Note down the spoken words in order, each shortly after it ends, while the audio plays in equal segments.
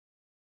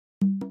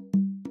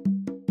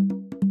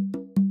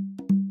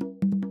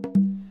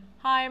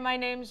Hi, my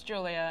name's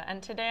Julia,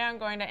 and today I'm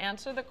going to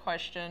answer the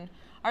question,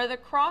 are the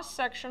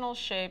cross-sectional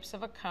shapes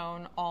of a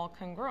cone all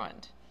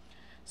congruent?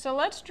 So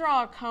let's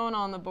draw a cone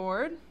on the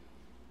board.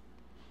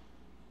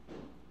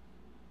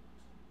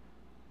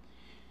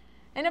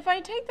 And if I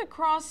take the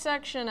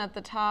cross-section at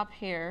the top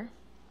here,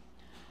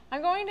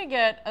 I'm going to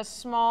get a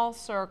small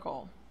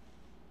circle.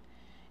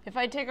 If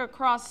I take a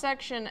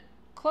cross-section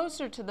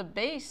closer to the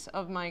base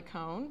of my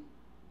cone,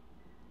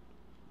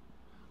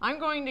 I'm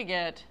going to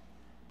get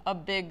a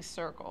big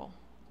circle.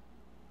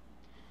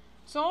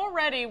 So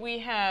already we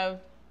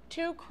have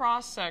two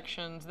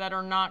cross-sections that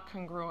are not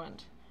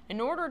congruent. In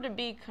order to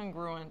be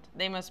congruent,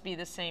 they must be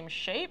the same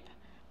shape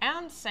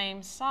and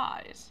same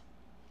size.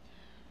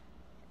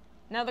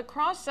 Now the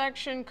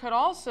cross-section could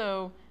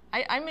also,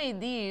 I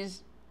made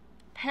these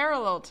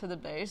parallel to the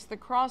base. The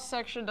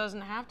cross-section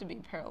doesn't have to be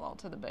parallel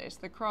to the base.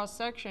 The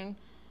cross-section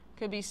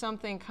could be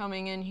something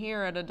coming in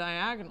here at a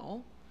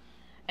diagonal.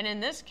 And in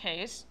this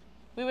case,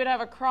 we would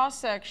have a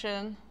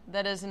cross-section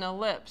that is an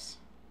ellipse.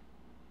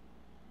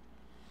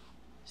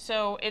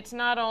 So it's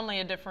not only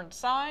a different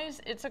size,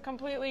 it's a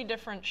completely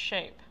different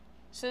shape.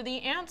 So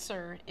the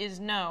answer is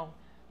no,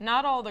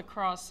 not all the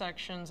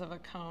cross-sections of a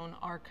cone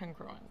are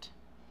congruent.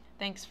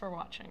 Thanks for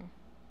watching.